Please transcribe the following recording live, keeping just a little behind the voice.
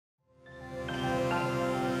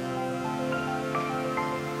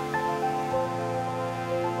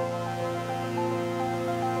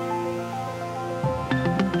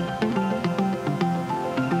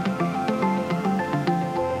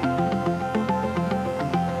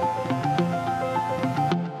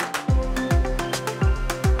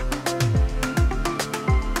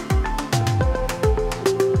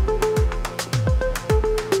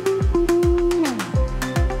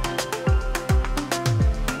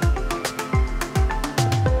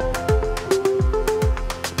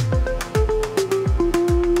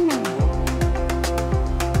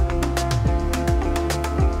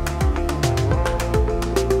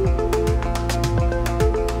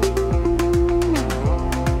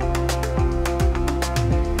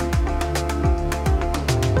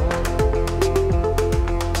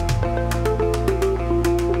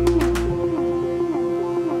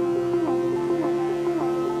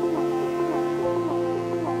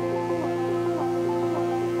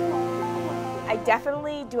I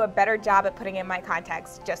definitely do a better job at putting in my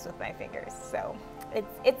contacts just with my fingers. So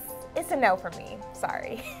it's a no for me,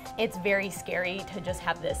 sorry. It's very scary to just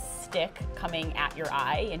have this stick coming at your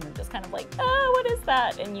eye and you're just kind of like, oh, what is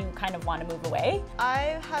that? And you kind of want to move away.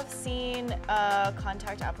 I have seen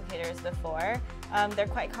contact applicators before. They're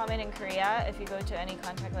quite common in Korea if you go to any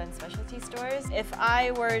contact lens specialty stores. If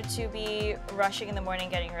I were to be rushing in the morning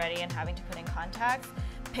getting ready and having to put in contacts,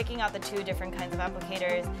 picking out the two different kinds of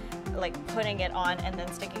applicators, like putting it on and then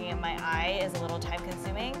sticking it in my eye is a little time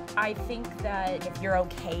consuming. I think that if you're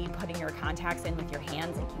okay putting your contacts in with your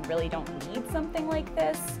hands, like you really don't need something like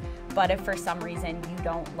this. But if for some reason you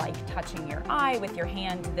don't like touching your eye with your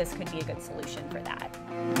hand, this could be a good solution for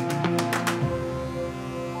that.